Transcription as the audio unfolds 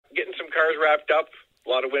cars wrapped up. A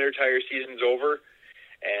lot of winter tire season's over,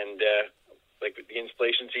 and like with the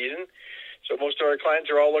installation season. So most of our clients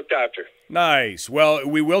are all looked after. Nice. Well,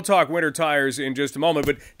 we will talk winter tires in just a moment,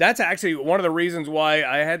 but that's actually one of the reasons why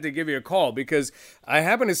I had to give you a call, because I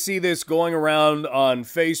happened to see this going around on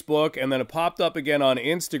Facebook, and then it popped up again on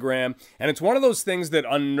Instagram, and it's one of those things that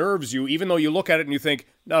unnerves you, even though you look at it and you think,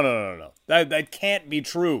 no. That can't be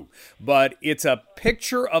true. But it's a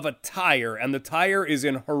picture of a tire, and the tire is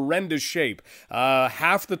in horrendous shape.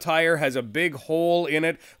 Half the tire has a big hole in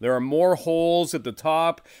it. There are more holes at the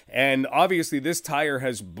top, and obviously this tire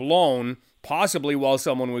has blown, possibly while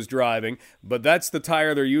someone was driving, but that's the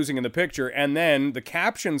tire they're using in the picture. And then the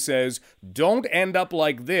caption says, "Don't end up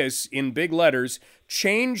like this," in big letters.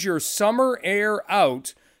 "Change your summer air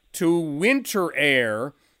out to winter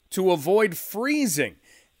air to avoid freezing."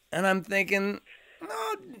 And I'm thinking,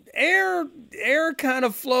 no, air kind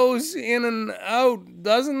of flows in and out,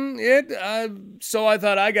 doesn't it? So I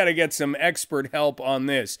thought I got to get some expert help on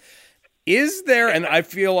this. Is there, and I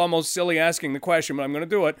feel almost silly asking the question, but I'm going to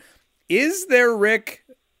do it. Is there, Rick,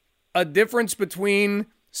 a difference between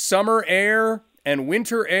summer air and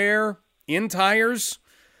winter air in tires?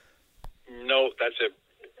 No, that's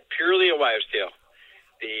purely a wives' tale.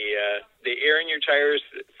 The air in your tires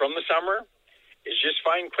from the summer is just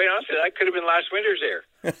fine. Quite honestly, that could have been last winter's air.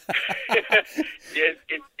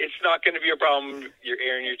 It's not going to be a problem, your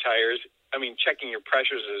air in your tires. I mean, checking your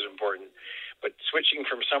pressures is important, but switching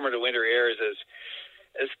from summer to winter air is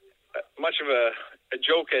as much of a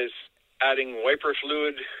joke as adding wiper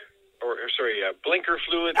fluid blinker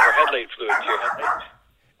fluid or headlight fluid to your headlights,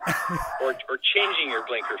 or changing your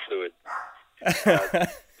blinker fluid.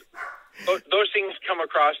 Those things come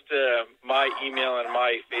across my email and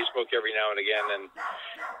my Facebook every now and again, and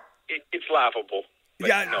it's laughable.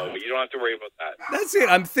 But no, you don't have to worry about that. That's it.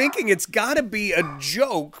 I'm thinking it's got to be a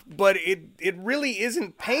joke, but it really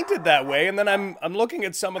isn't painted that way. And then I'm looking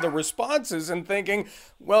at some of the responses and thinking,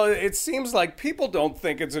 well, it seems like people don't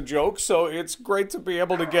think it's a joke, so it's great to be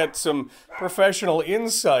able to get some professional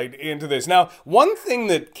insight into this. Now, one thing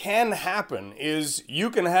that can happen is you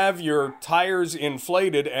can have your tires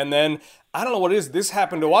inflated, and then I don't know what it is. This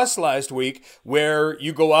happened to us last week, where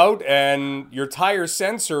you go out and your tire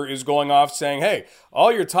sensor is going off saying, hey,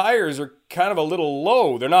 all your tires are kind of a little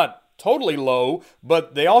low. They're not totally low,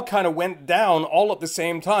 but they all kind of went down all at the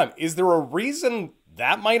same time. Is there a reason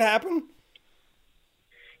that might happen?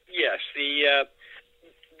 Yes.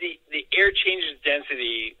 The air changes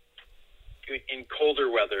density in colder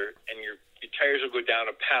weather, and your tires will go down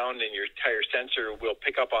a pound, and your tire sensor will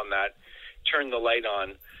pick up on that, turn the light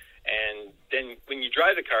on. And then when you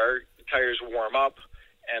drive the car, the tires warm up,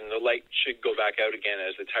 and the light should go back out again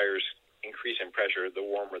as the tires increase in pressure, the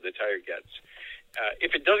warmer the tire gets.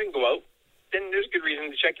 If it doesn't go out, then there's good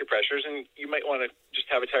reason to check your pressures, and you might want to just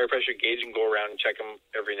have a tire pressure gauge and go around and check them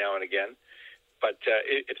every now and again. But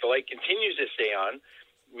if the light continues to stay on,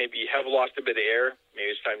 maybe you have lost a bit of air,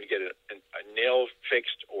 maybe it's time to get a nail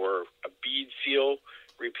fixed or a bead seal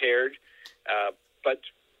repaired. But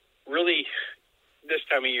really, this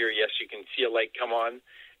time of year, yes, you can see a light come on,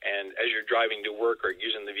 and as you're driving to work or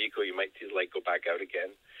using the vehicle, you might see the light go back out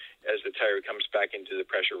again as the tire comes back into the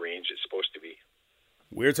pressure range it's supposed to be.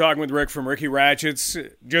 We're talking with Rick from Ricky Ratchets,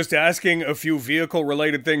 just asking a few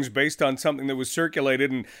vehicle-related things based on something that was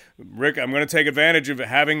circulated. And Rick, I'm going to take advantage of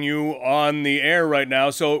having you on the air right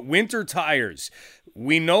now. So winter tires,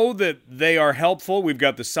 we know that they are helpful. We've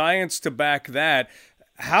got the science to back that.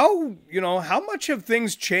 How much have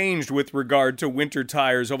things changed with regard to winter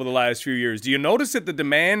tires over the last few years? Do you notice that the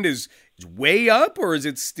demand is way up, or is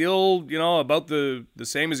it still, about the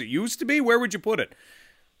same as it used to be? Where would you put it?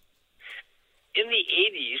 In the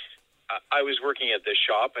 80s, I was working at this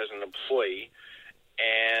shop as an employee,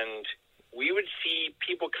 and we would see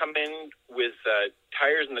people come in with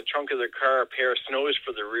tires in the trunk of their car, a pair of snows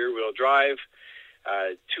for the rear-wheel drive,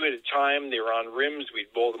 two at a time. They were on rims.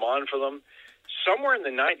 We'd bolt them on for them. Somewhere in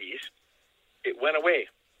the 90s, it went away.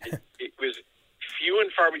 It was few and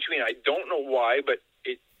far between. I don't know why, but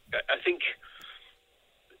I think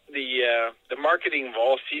the marketing of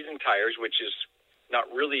all-season tires, which is not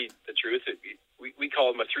really the truth. We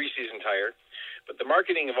call them a three-season tire, but the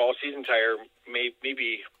marketing of all-season tire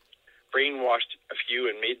maybe brainwashed a few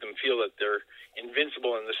and made them feel that they're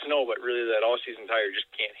invincible in the snow, but really that all-season tire just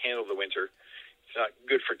can't handle the winter. It's not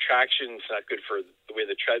good for traction. It's not good for the way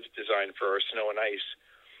the tread's designed for our snow and ice.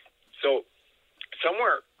 So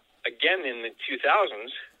somewhere, again, in the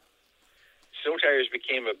 2000s, snow tires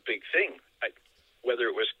became a big thing.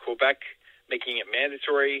 Whether it was Quebec making it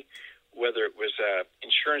mandatory, whether it was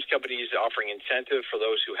insurance companies offering incentive for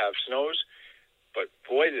those who have snows, but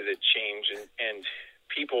boy, did it change. And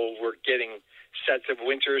people were getting sets of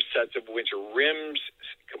winter rims,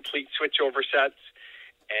 complete switchover sets,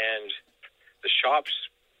 and the shops,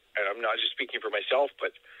 and I'm not just speaking for myself,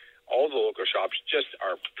 but all the local shops just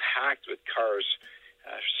are packed with cars,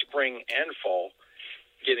 spring and fall,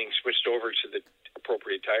 getting switched over to the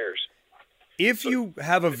appropriate tires. If you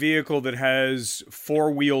have a vehicle that has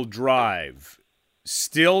four-wheel drive,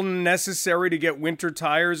 still necessary to get winter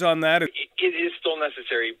tires on that? It is still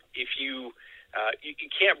necessary. If you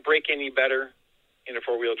can't brake any better in a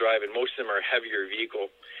four-wheel drive, and most of them are a heavier vehicle.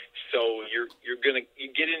 So you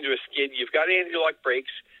get into a skid. You've got anti-lock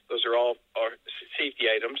brakes. Those are all safety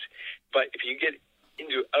items. But if you get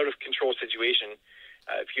into out of control situation,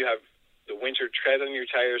 if you have the winter tread on your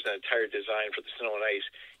tires and a tire design for the snow and ice,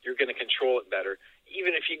 you're going to control it better.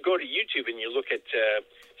 Even if you go to YouTube and you look at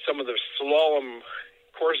some of the slalom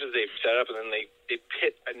courses they've set up, and then they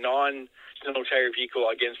pit a non-snow tire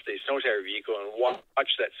vehicle against a snow tire vehicle and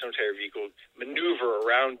watch that snow tire vehicle maneuver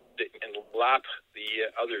around it and lap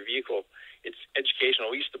the other vehicle. It's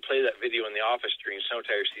educational. We used to play that video in the office during snow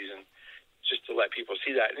tire season just to let people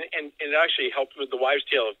see that. And it actually helped with the wives'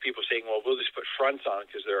 tale of people saying, well, we'll just put fronts on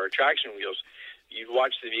because there are traction wheels. You'd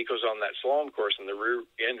watch the vehicles on that slalom course and the rear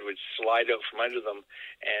end would slide out from under them.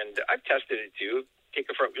 And I've tested it too. Take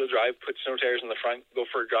a front wheel drive, put snow tires in the front, go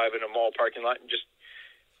for a drive in a mall parking lot, and just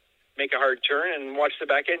make a hard turn and watch the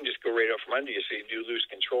back end just go right out from under you, so you do lose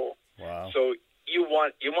control. Wow. So you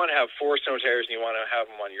want to have four snow tires, and you want to have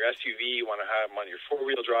them on your SUV, you want to have them on your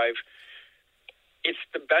four-wheel drive. It's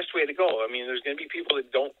the best way to go. I mean, there's going to be people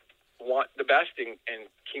that don't want the best and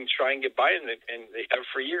can try and get by, and they have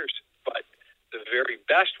for years. But the very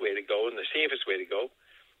best way to go and the safest way to go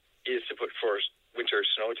is to put four winter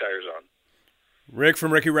snow tires on. Rick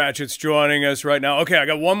from Ricky Ratchet's joining us right now. Okay, I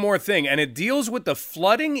got one more thing, and it deals with the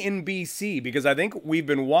flooding in BC, because I think we've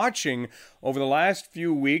been watching over the last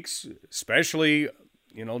few weeks, especially,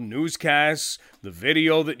 newscasts, the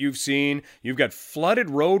video that you've seen. You've got flooded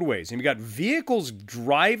roadways, and you've got vehicles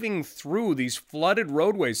driving through these flooded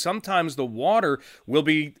roadways. Sometimes the water will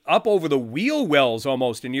be up over the wheel wells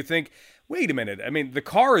almost, and you think, wait a minute, I mean, the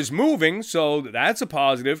car is moving, so that's a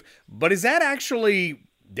positive, but is that actually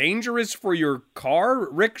dangerous for your car?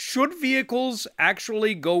 Rick, should vehicles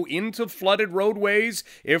actually go into flooded roadways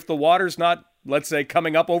if the water's not, let's say,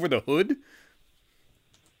 coming up over the hood?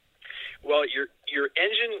 Well, your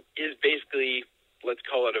engine is basically, let's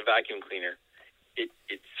call it a vacuum cleaner. It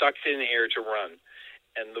sucks in air to run.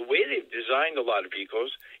 And the way they've designed a lot of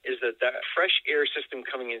vehicles is that fresh air system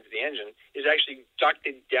coming into the engine is actually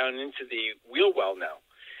ducted down into the wheel well now.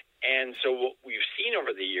 And so what we've seen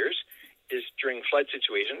over the years is during flood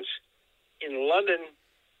situations in London,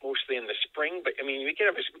 mostly in the spring, but I mean, we can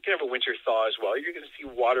have a winter thaw as well. You're going to see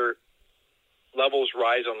water levels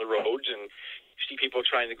rise on the roads, and you see people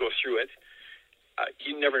trying to go through it.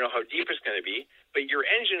 You never know how deep it's going to be, but your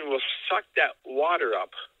engine will suck that water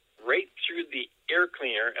up right through the air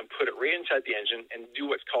cleaner and put it right inside the engine and do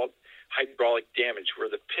what's called hydraulic damage, where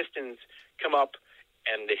the pistons come up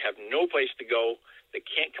and they have no place to go. They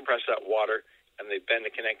can't compress that water, and they bend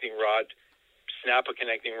a connecting rod, snap a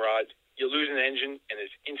connecting rod. You lose an engine, and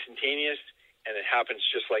it's instantaneous, and it happens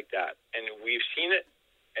just like that. And we've seen it,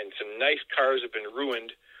 and some nice cars have been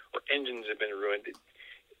ruined, or engines have been ruined.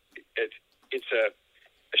 It's a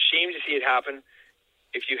shame to see it happen.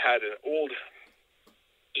 If you had an old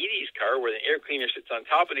 80s car where the air cleaner sits on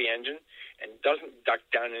top of the engine and doesn't duct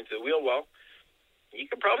down into the wheel well, you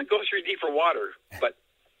can probably go through deeper water. But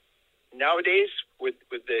nowadays, with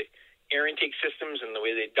the air intake systems and the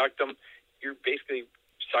way they duct them, you're basically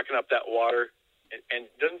sucking up that water, and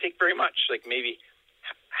it doesn't take very much, like maybe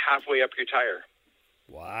halfway up your tire.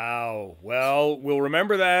 Wow. Well, we'll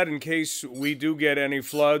remember that in case we do get any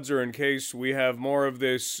floods or in case we have more of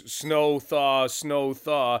this snow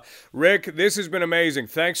thaw. Rick, this has been amazing.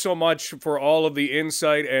 Thanks so much for all of the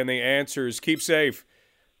insight and the answers. Keep safe.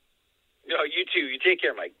 No, you too. You take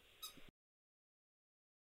care, Mike.